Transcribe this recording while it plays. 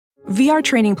VR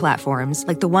training platforms,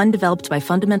 like the one developed by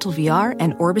Fundamental VR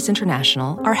and Orbis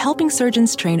International, are helping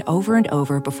surgeons train over and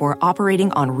over before operating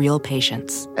on real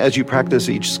patients. As you practice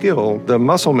each skill, the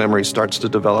muscle memory starts to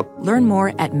develop. Learn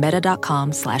more at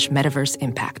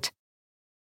meta.com/metaverseimpact.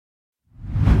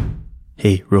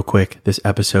 Hey, real quick, this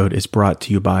episode is brought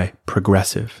to you by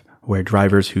Progressive, where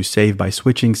drivers who save by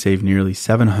switching save nearly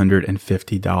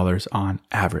 $750 on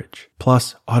average.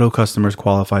 Plus, auto customers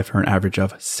qualify for an average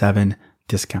of 7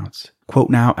 discounts. Quote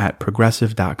now at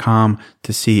progressive.com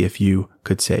to see if you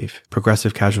could save.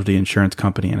 Progressive Casualty Insurance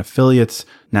Company and Affiliates.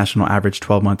 National average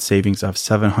 12-month savings of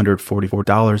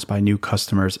 $744 by new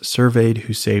customers surveyed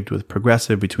who saved with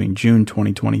Progressive between June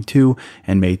 2022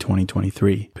 and May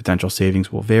 2023. Potential savings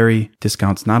will vary.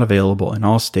 Discounts not available in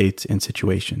all states and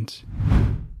situations.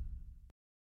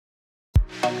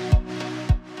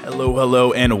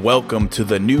 Hello, and welcome to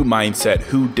the New Mindset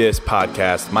Who Dis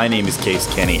podcast. My name is Case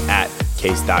Kenny at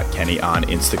Case.Kenny on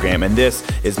Instagram, and this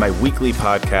is my weekly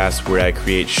podcast where I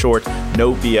create short,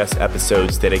 no BS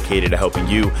episodes dedicated to helping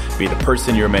you be the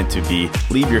person you're meant to be,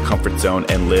 leave your comfort zone,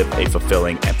 and live a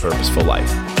fulfilling and purposeful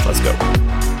life. Let's go.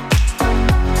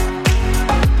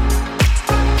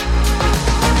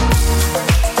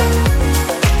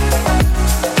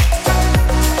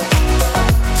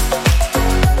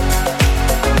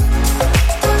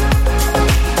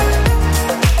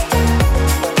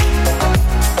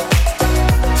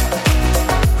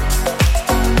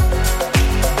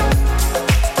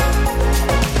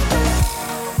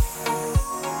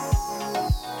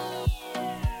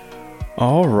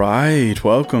 All right,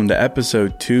 welcome to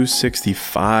episode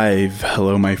 265.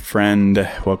 Hello, my friend.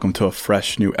 Welcome to a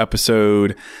fresh new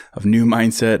episode of New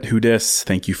Mindset Who Dis.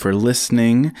 Thank you for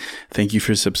listening. Thank you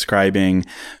for subscribing.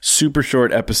 Super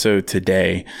short episode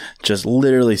today. Just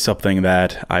literally something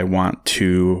that I want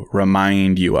to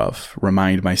remind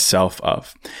myself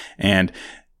of. And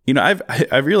you know,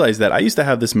 I've realized that I used to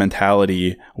have this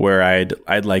mentality where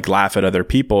I'd like laugh at other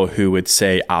people who would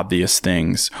say obvious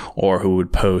things or who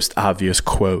would post obvious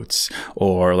quotes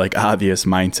or like obvious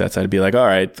mindsets. I'd be like, all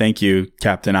right, thank you,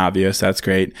 Captain Obvious. That's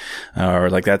great.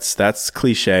 Or like, that's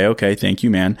cliche. Okay. Thank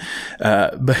you, man.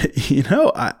 But you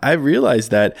know, I realized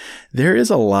that there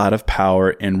is a lot of power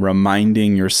in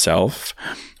reminding yourself,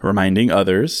 reminding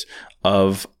others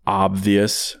of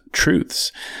obvious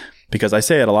truths. Because I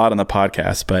say it a lot on the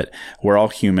podcast, but we're all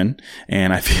human.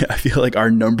 And I feel like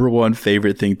our number one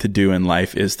favorite thing to do in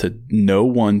life is to know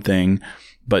one thing,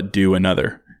 but do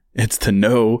another. It's to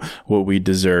know what we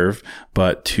deserve,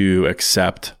 but to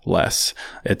accept less.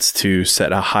 It's to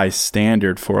set a high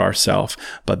standard for ourselves,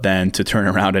 but then to turn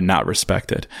around and not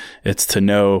respect it. It's to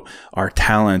know our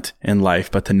talent in life,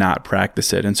 but to not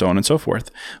practice it, and so on and so forth.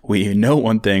 We know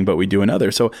one thing, but we do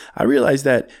another. So I realized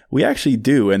that we actually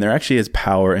do, and there actually is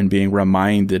power in being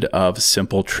reminded of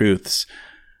simple truths,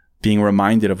 being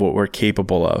reminded of what we're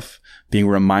capable of, being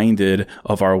reminded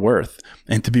of our worth,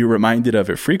 and to be reminded of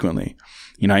it frequently.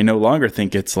 You know, I no longer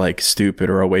think it's like stupid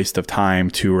or a waste of time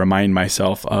to remind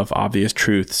myself of obvious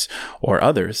truths or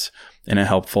others in a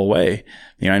helpful way.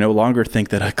 You know, I no longer think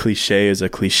that a cliche is a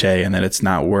cliche and that it's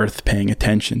not worth paying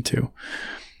attention to.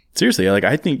 Seriously, like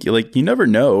I think like you never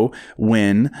know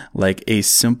when like a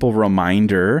simple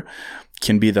reminder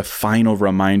can be the final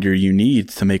reminder you need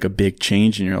to make a big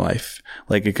change in your life.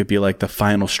 Like it could be like the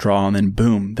final straw, and then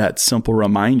boom, that simple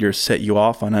reminder set you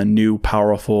off on a new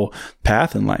powerful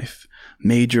path in life.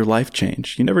 Major life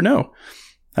change. You never know.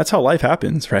 That's how life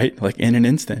happens, right? Like in an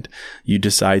instant, you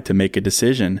decide to make a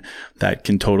decision that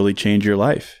can totally change your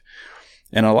life.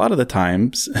 And a lot of the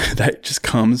times that just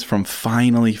comes from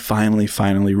finally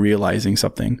realizing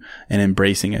something and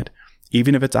embracing it.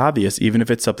 Even if it's obvious, even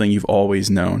if it's something you've always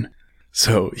known.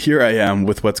 So here I am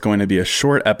with what's going to be a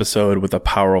short episode with a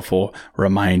powerful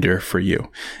reminder for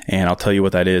you. And I'll tell you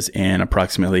what that is in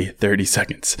approximately 30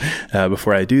 seconds.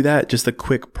 Before I do that, just a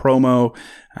quick promo.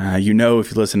 You know, if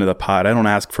you listen to the pod, I don't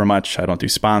ask for much. I don't do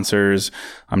sponsors.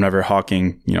 I'm never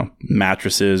hawking,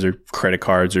 mattresses or credit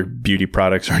cards or beauty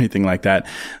products or anything like that.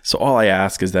 So all I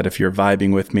ask is that if you're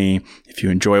vibing with me, if you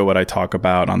enjoy what I talk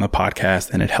about on the podcast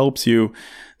and it helps you,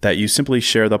 that you simply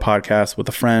share the podcast with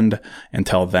a friend and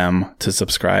tell them to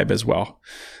subscribe as well.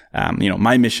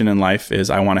 My mission in life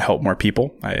is I want to help more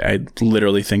people. I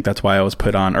literally think that's why I was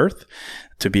put on earth,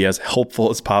 to be as helpful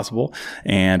as possible.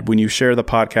 And when you share the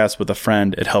podcast with a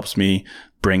friend, it helps me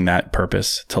bring that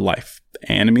purpose to life.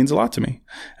 And it means a lot to me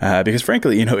because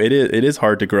frankly, it is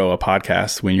hard to grow a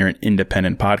podcast when you're an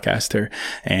independent podcaster.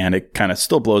 And it kind of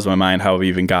still blows my mind how I've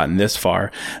even gotten this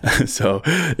far. So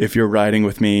if you're riding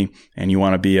with me and you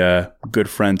want to be a good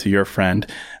friend to your friend,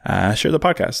 share the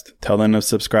podcast, tell them to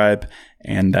subscribe,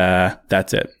 And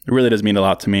that's it. It really does mean a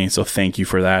lot to me. So thank you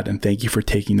for that. And thank you for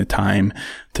taking the time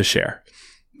to share.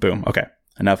 Boom. Okay.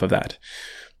 Enough of that.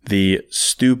 The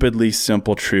stupidly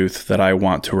simple truth that I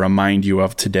want to remind you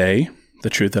of today,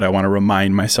 the truth that I want to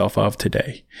remind myself of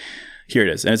today. Here it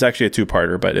is. And it's actually a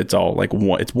two-parter, but it's all like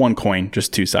it's one coin,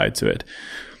 just two sides to it.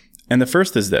 And the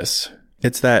first is this.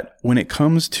 It's that when it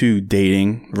comes to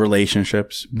dating,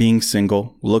 relationships, being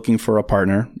single, looking for a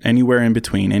partner, anywhere in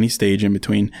between, any stage in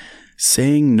between,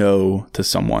 saying no to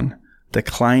someone,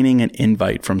 declining an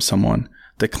invite from someone,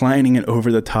 declining an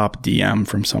over-the-top DM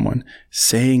from someone,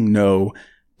 saying no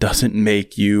doesn't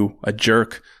make you a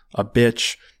jerk, a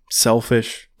bitch,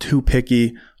 selfish, too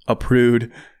picky, a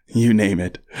prude, you name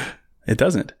it. It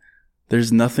doesn't.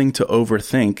 There's nothing to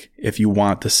overthink if you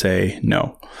want to say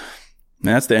no. And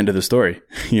that's the end of the story.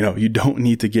 You don't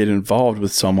need to get involved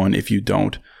with someone if you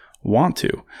don't want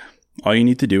to. All you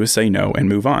need to do is say no and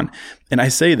move on. And I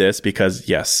say this because,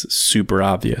 yes, super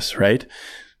obvious, right?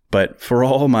 But for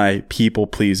all my people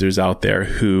pleasers out there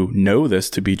who know this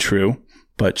to be true,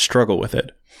 but struggle with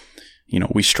it,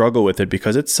 we struggle with it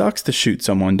because it sucks to shoot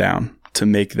someone down, to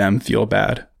make them feel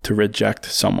bad, to reject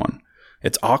someone.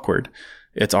 It's awkward.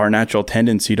 It's our natural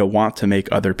tendency to want to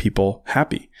make other people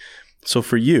happy. So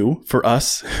for you, for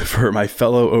us, for my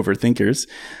fellow overthinkers,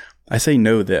 I say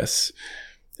know this.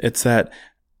 It's that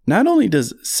not only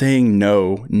does saying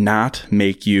no not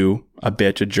make you a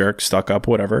bitch, a jerk, stuck up,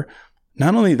 whatever,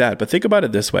 not only that, but think about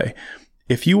it this way.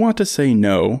 If you want to say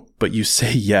no, but you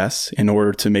say yes in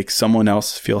order to make someone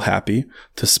else feel happy,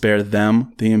 to spare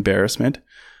them the embarrassment,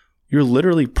 you're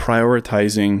literally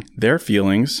prioritizing their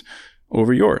feelings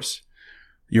over yours.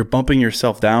 You're bumping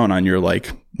yourself down on your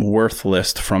worth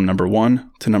list from number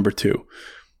 1 to number 2.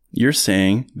 You're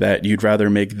saying that you'd rather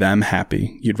make them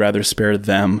happy. You'd rather spare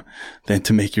them than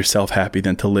to make yourself happy,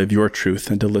 than to live your truth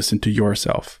and to listen to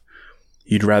yourself.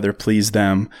 You'd rather please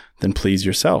them than please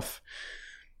yourself.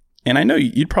 And I know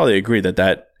you'd probably agree that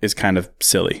that is kind of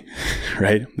silly,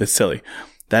 right? That's silly.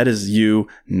 That is you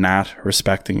not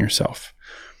respecting yourself.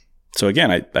 So again,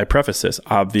 I preface this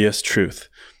obvious truth.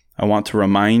 I want to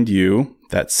remind you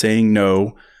that saying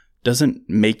no doesn't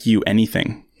make you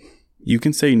anything. You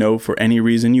can say no for any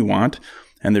reason you want,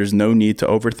 and there's no need to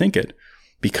overthink it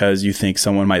because you think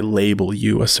someone might label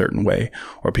you a certain way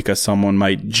or because someone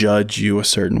might judge you a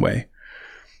certain way.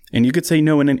 And you could say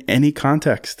no in any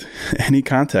context. Any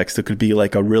context. It could be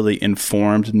like a really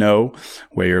informed no,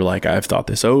 where you're like, I've thought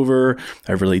this over.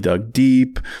 I've really dug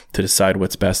deep to decide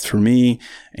what's best for me.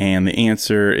 And the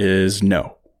answer is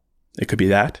no. It could be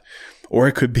that. Or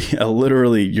it could be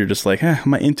literally, you're just like,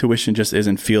 my intuition just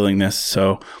isn't feeling this.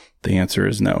 So the answer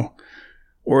is no.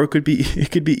 Or it could be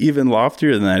even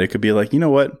loftier than that. It could be like, you know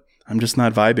what? I'm just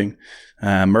not vibing.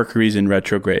 Mercury's in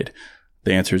retrograde.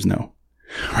 The answer is no.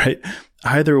 Right?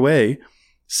 Either way,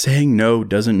 saying no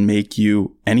doesn't make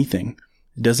you anything.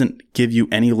 It doesn't give you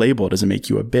any label. It doesn't make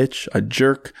you a bitch, a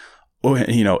jerk, or,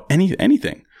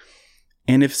 anything.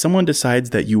 And if someone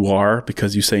decides that you are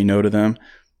because you say no to them,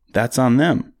 that's on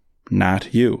them,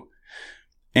 not you.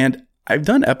 And I've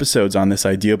done episodes on this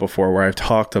idea before where I've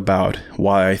talked about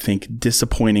why I think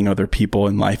disappointing other people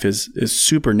in life is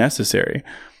super necessary,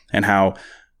 and how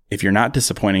if you're not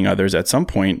disappointing others at some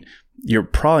point, you're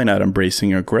probably not embracing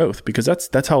your growth, because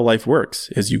that's how life works.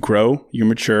 As you grow, you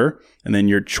mature, and then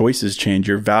your choices change,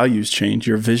 your values change,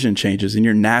 your vision changes, and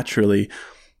you're naturally,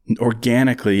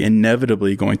 organically,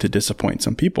 inevitably going to disappoint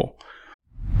some people.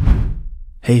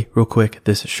 Hey, real quick,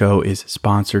 this show is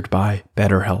sponsored by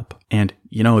BetterHelp. And,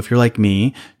 if you're like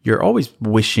me, you're always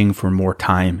wishing for more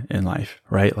time in life,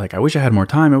 right? Like, I wish I had more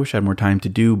time. I wish I had more time to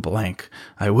do blank.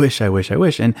 I wish.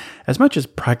 And as much as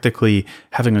practically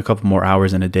having a couple more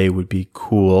hours in a day would be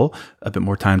cool, a bit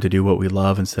more time to do what we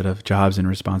love instead of jobs and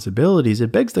responsibilities,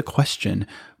 it begs the question,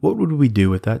 what would we do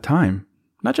with that time?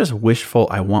 Not just wishful,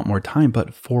 I want more time,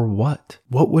 but for what?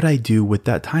 What would I do with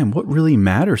that time? What really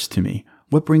matters to me?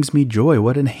 What brings me joy?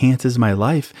 What enhances my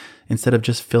life instead of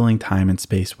just filling time and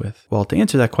space with? Well, to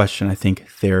answer that question, I think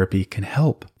therapy can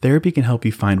help. Therapy can help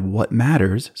you find what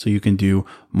matters so you can do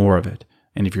more of it.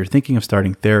 And if you're thinking of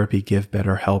starting therapy, give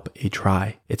BetterHelp a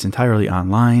try. It's entirely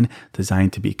online,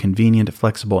 designed to be convenient,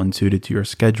 flexible, and suited to your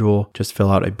schedule. Just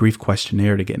fill out a brief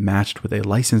questionnaire to get matched with a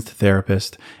licensed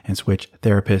therapist and switch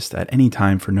therapists at any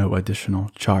time for no additional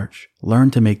charge.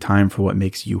 Learn to make time for what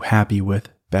makes you happy with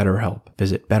BetterHelp.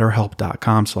 Visit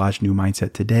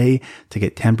betterhelp.com/newmindset today to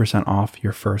get 10% off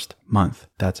your first month.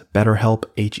 That's BetterHelp,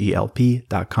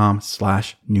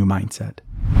 HELP.com/newmindset.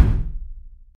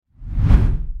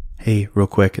 Hey, real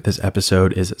quick, this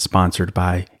episode is sponsored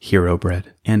by Hero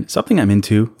Bread. And something I'm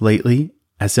into lately,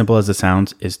 as simple as it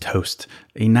sounds, is toast.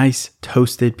 A nice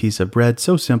toasted piece of bread.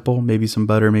 So simple, maybe some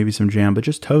butter, maybe some jam, but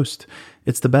just toast.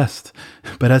 It's the best.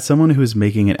 But as someone who is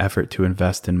making an effort to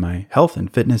invest in my health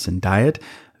and fitness and diet,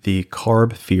 the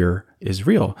carb fear is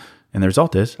real. And the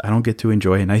result is I don't get to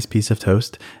enjoy a nice piece of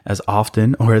toast as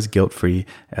often or as guilt-free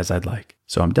as I'd like.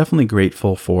 So I'm definitely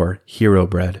grateful for Hero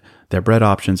Bread. Their bread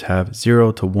options have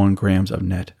 0 to 1 grams of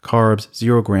net carbs,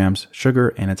 0 grams sugar,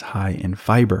 and it's high in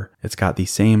fiber. It's got the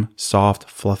same soft,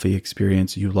 fluffy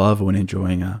experience you love when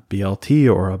enjoying a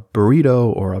BLT or a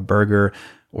burrito or a burger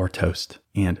or toast.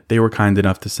 And they were kind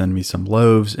enough to send me some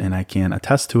loaves, and I can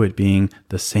attest to it being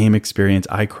the same experience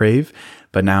I crave,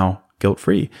 but now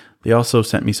guilt-free. They also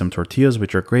sent me some tortillas,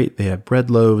 which are great. They have bread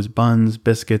loaves, buns,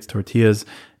 biscuits, tortillas,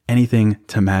 anything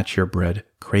to match your bread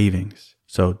cravings.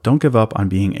 So don't give up on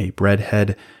being a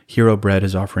breadhead. Hero Bread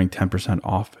is offering 10%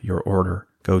 off your order.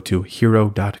 Go to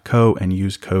hero.co and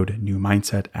use code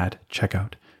NEWMINDSET at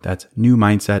checkout. That's new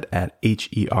mindset at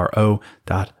hero.co.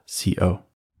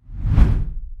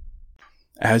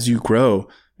 As you grow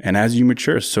and as you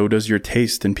mature, so does your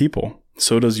taste in people.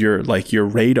 So does your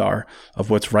radar of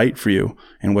what's right for you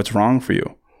and what's wrong for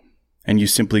you. And you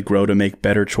simply grow to make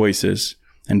better choices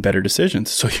and better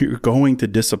decisions. So you're going to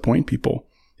disappoint people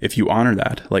if you honor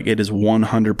that. Like, it is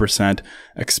 100%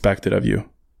 expected of you.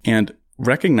 And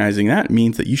recognizing that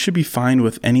means that you should be fine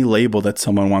with any label that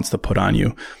someone wants to put on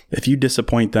you. If you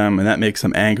disappoint them and that makes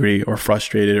them angry or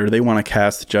frustrated, or they want to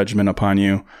cast judgment upon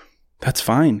you, that's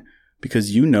fine,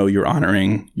 because you know you're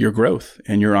honoring your growth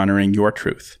and you're honoring your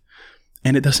truth.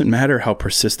 And it doesn't matter how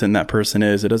persistent that person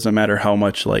is. It doesn't matter how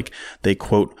much they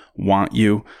quote want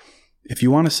you. If you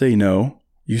want to say no,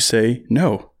 you say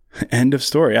no. End of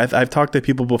story. I've talked to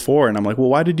people before and I'm like, well,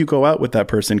 why did you go out with that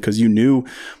person? Because you knew,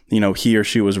 he or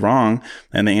she was wrong.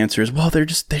 And the answer is, well, they're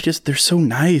so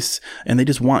nice and they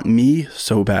just want me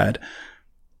so bad.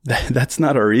 That's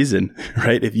not a reason,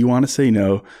 right? If you want to say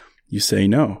no, you say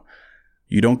no.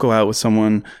 You don't go out with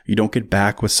someone, you don't get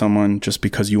back with someone just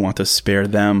because you want to spare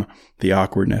them the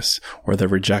awkwardness or the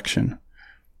rejection.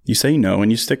 You say no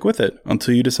and you stick with it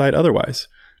until you decide otherwise.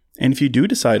 And if you do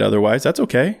decide otherwise, that's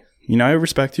okay. I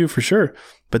respect you for sure,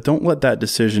 but don't let that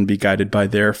decision be guided by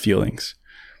their feelings.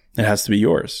 It has to be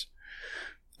yours.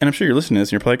 And I'm sure you're listening to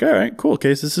this and you're like, all right, cool,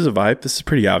 okay, so this is a vibe. This is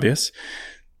pretty obvious.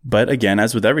 But again,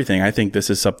 as with everything, I think this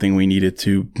is something we need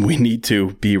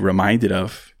to be reminded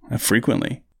of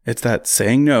frequently. It's that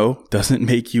saying no doesn't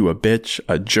make you a bitch,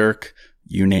 a jerk,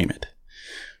 you name it.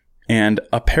 And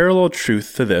a parallel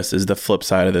truth to this is the flip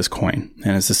side of this coin.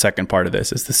 And it's the second part of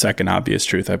this. It's the second obvious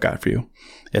truth I've got for you.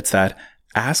 It's that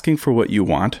asking for what you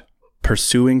want,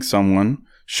 pursuing someone,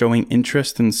 showing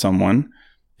interest in someone,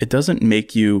 it doesn't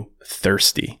make you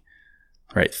thirsty,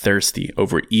 right? Thirsty,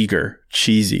 over eager,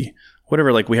 cheesy,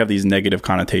 whatever. We have these negative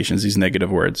connotations, these negative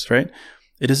words, right?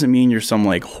 It doesn't mean you're some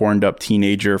horned up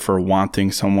teenager for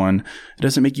wanting someone. It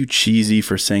doesn't make you cheesy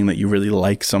for saying that you really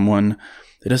like someone.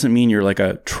 It doesn't mean you're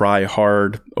a try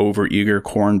hard, overeager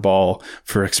cornball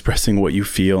for expressing what you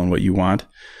feel and what you want.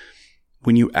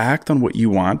 When you act on what you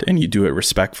want and you do it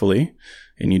respectfully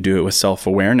and you do it with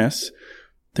self-awareness,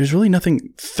 there's really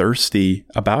nothing thirsty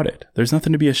about it. There's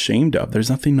nothing to be ashamed of. There's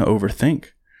nothing to overthink.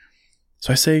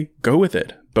 So I say, go with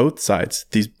it. Both sides,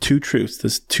 these two truths,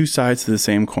 there's two sides to the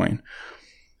same coin.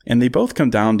 And they both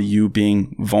come down to you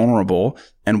being vulnerable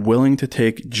and willing to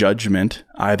take judgment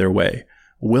either way,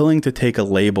 willing to take a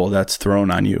label that's thrown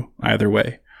on you either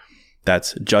way.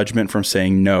 That's judgment from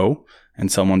saying no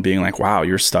and someone being like, wow,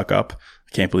 you're stuck up.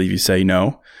 I can't believe you say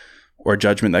no. Or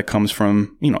judgment that comes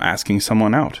from, asking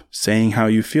someone out, saying how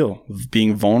you feel,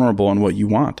 being vulnerable on what you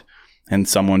want. And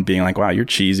someone being like, wow, you're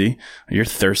cheesy, you're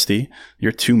thirsty,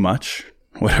 you're too much,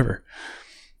 whatever.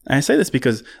 And I say this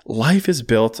because life is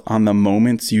built on the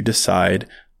moments you decide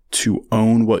to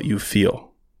own what you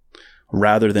feel,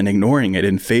 rather than ignoring it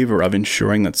in favor of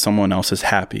ensuring that someone else is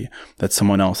happy, that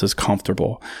someone else is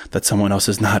comfortable, that someone else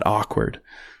is not awkward.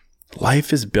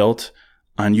 Life is built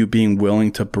on you being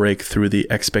willing to break through the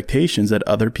expectations that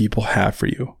other people have for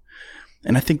you.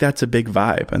 And I think that's a big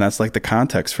vibe. And that's the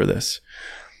context for this.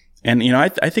 And, I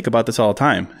think about this all the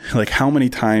time. How many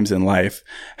times in life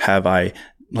have I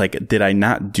did I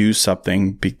not do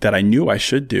something that I knew I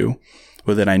should do,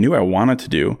 or that I knew I wanted to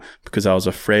do because I was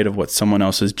afraid of what someone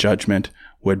else's judgment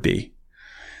would be?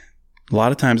 A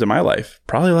lot of times in my life,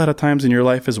 probably a lot of times in your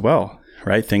life as well,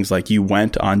 right? Things like you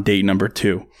went on date number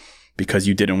 2 because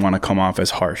you didn't want to come off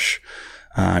as harsh.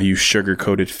 You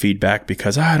sugar-coated feedback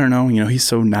because, I don't know, he's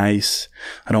so nice.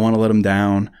 I don't want to let him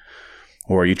down.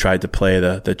 Or you tried to play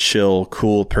the chill,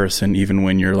 cool person even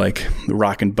when you're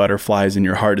rocking butterflies and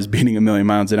your heart is beating 1,000,000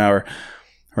 miles an hour.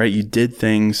 right? You did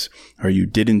things or you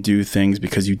didn't do things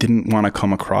because you didn't want to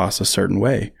come across a certain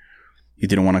way. You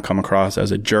didn't want to come across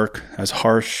as a jerk, as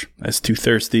harsh, as too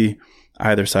thirsty,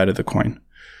 either side of the coin.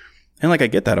 And I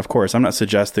get that, of course. I'm not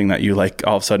suggesting that you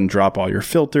all of a sudden drop all your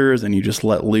filters and you just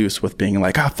let loose with being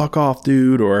fuck off,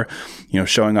 dude. Or,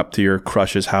 showing up to your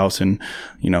crush's house and,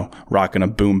 rocking a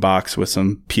boombox with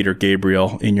some Peter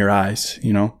Gabriel in your eyes,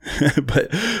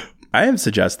 But I am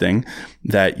suggesting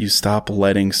that you stop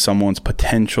letting someone's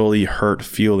potentially hurt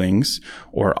feelings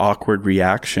or awkward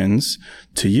reactions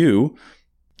to you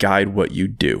guide what you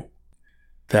do.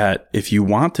 That if you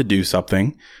want to do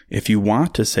something, if you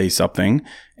want to say something,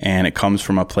 and it comes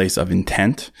from a place of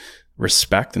intent,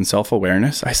 respect, and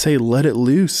self-awareness, I say let it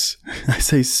loose. I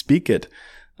say speak it.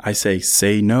 I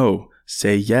say no,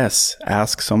 say yes,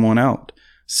 ask someone out.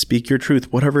 Speak your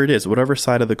truth, whatever it is, whatever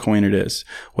side of the coin it is,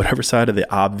 whatever side of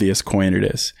the obvious coin it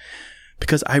is.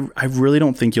 Because I really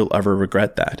don't think you'll ever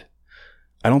regret that.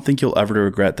 I don't think you'll ever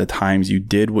regret the times you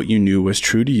did what you knew was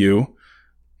true to you,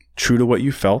 true to what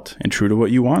you felt, and true to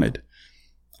what you wanted.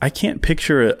 I can't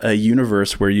picture a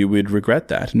universe where you would regret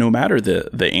that, no matter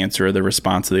the answer or the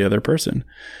response of the other person.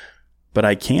 But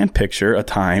I can picture a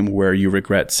time where you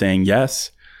regret saying yes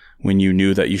when you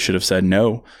knew that you should have said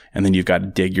no, and then you've got to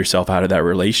dig yourself out of that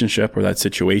relationship or that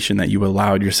situation that you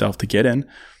allowed yourself to get in.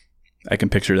 I can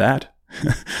picture that.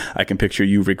 I can picture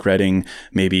you regretting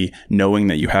maybe knowing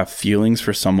that you have feelings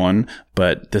for someone,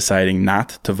 but deciding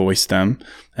not to voice them,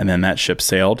 and then that ship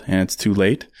sailed and it's too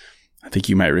late. I think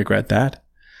you might regret that.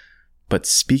 But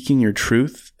speaking your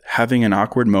truth, having an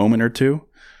awkward moment or two,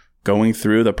 going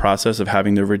through the process of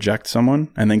having to reject someone,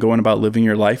 and then going about living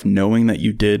your life knowing that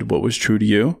you did what was true to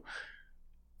you,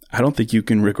 I don't think you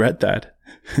can regret that.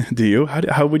 Do you?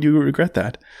 How would you regret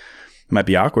that? It might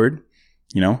be awkward.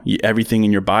 Everything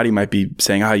in your body might be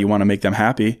saying, you want to make them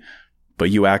happy, but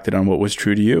you acted on what was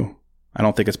true to you. I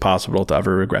don't think it's possible to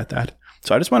ever regret that.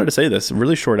 So I just wanted to say this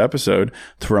really short episode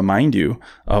to remind you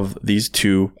of these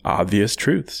two obvious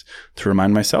truths, to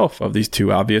remind myself of these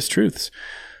two obvious truths,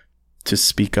 to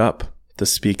speak up, to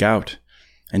speak out.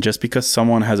 And just because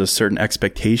someone has a certain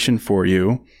expectation for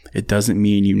you, it doesn't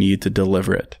mean you need to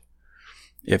deliver it.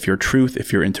 If your truth,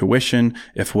 if your intuition,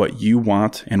 if what you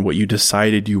want and what you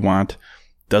decided you want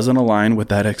doesn't align with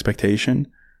that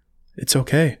expectation, it's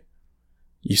okay.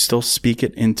 You still speak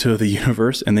it into the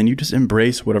universe, and then you just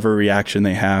embrace whatever reaction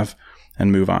they have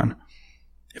and move on.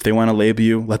 If they want to label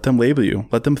you, let them label you.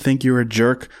 Let them think you're a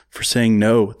jerk for saying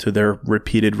no to their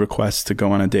repeated requests to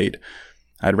go on a date.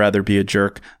 I'd rather be a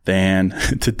jerk than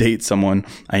to date someone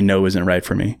I know isn't right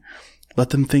for me.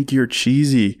 Let them think you're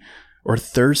cheesy or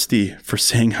thirsty for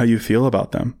saying how you feel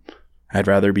about them. I'd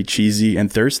rather be cheesy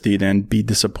and thirsty than be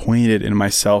disappointed in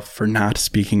myself for not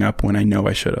speaking up when I know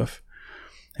I should have.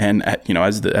 And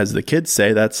as the kids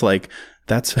say, that's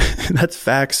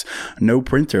facts, no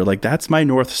printer. That's my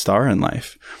North Star in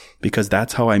life, because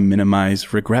that's how I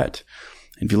minimize regret.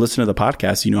 And if you listen to the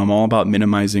podcast, I'm all about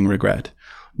minimizing regret,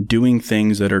 doing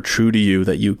things that are true to you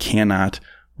that you cannot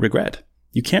regret.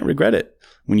 You can't regret it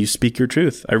when you speak your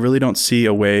truth. I really don't see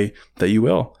a way that you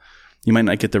will. You might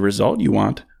not get the result you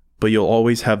want, but you'll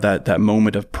always have that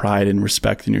moment of pride and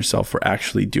respect in yourself for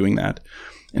actually doing that.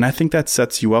 And I think that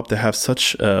sets you up to have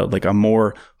such a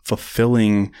more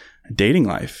fulfilling dating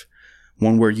life,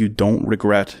 one where you don't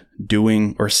regret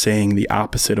doing or saying the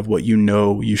opposite of what you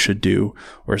know you should do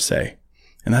or say.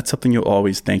 And that's something you'll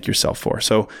always thank yourself for.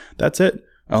 So that's it.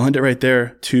 I'll end it right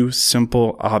there. Two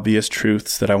simple, obvious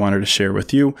truths that I wanted to share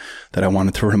with you, that I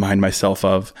wanted to remind myself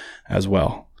of as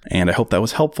well. And I hope that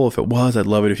was helpful. If it was, I'd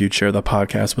love it if you'd share the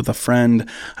podcast with a friend.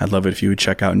 I'd love it if you would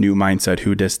check out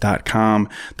newmindsetwhodis.com.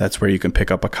 That's where you can pick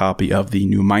up a copy of the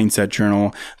New Mindset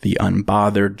Journal, the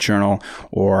Unbothered Journal,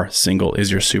 or Single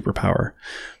is Your Superpower.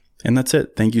 And that's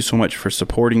it. Thank you so much for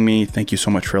supporting me. Thank you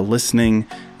so much for listening.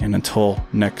 And until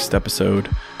next episode,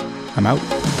 I'm out.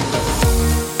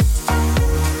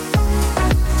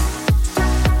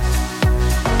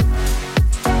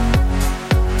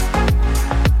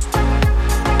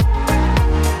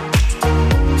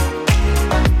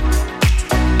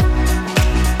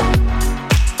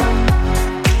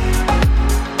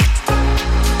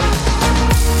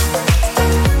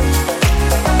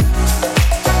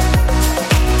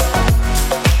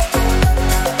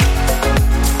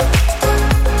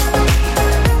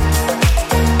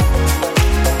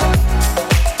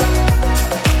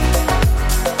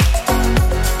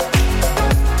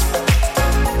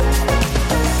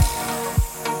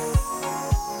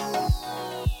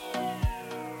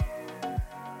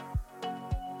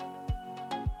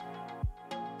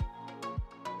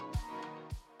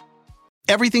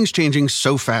 Everything's changing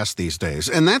so fast these days,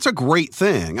 and that's a great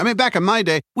thing. I mean, back in my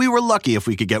day, we were lucky if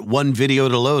we could get one video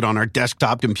to load on our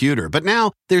desktop computer. But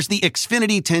now, there's the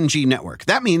Xfinity 10G network.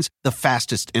 That means the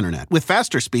fastest internet, with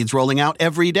faster speeds rolling out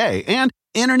every day, and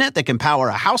internet that can power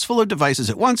a house full of devices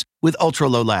at once with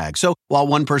ultra-low lag. So while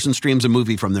one person streams a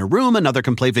movie from their room, another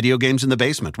can play video games in the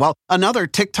basement, while another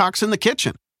TikToks in the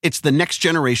kitchen. It's the next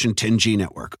generation 10G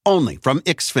network, only from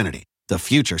Xfinity. The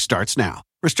future starts now.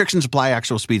 Restrictions apply.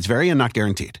 Actual speeds vary and not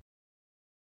guaranteed.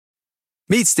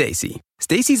 Meet Stacy.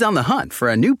 Stacy's on the hunt for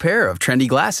a new pair of trendy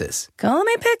glasses. Call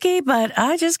me picky, but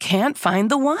I just can't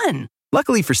find the one.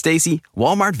 Luckily for Stacy,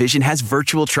 Walmart Vision has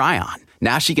virtual try-on.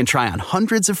 Now she can try on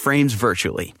hundreds of frames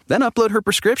virtually, then upload her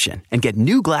prescription and get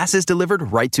new glasses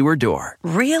delivered right to her door.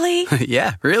 Really?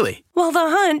 Yeah, really. Well, the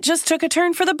hunt just took a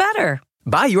turn for the better.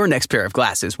 Buy your next pair of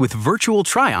glasses with virtual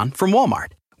try-on from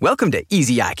Walmart. Welcome to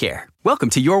Easy Eye Care. Welcome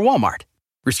to your Walmart.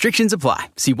 Restrictions apply.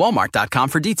 See walmart.com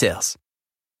for details.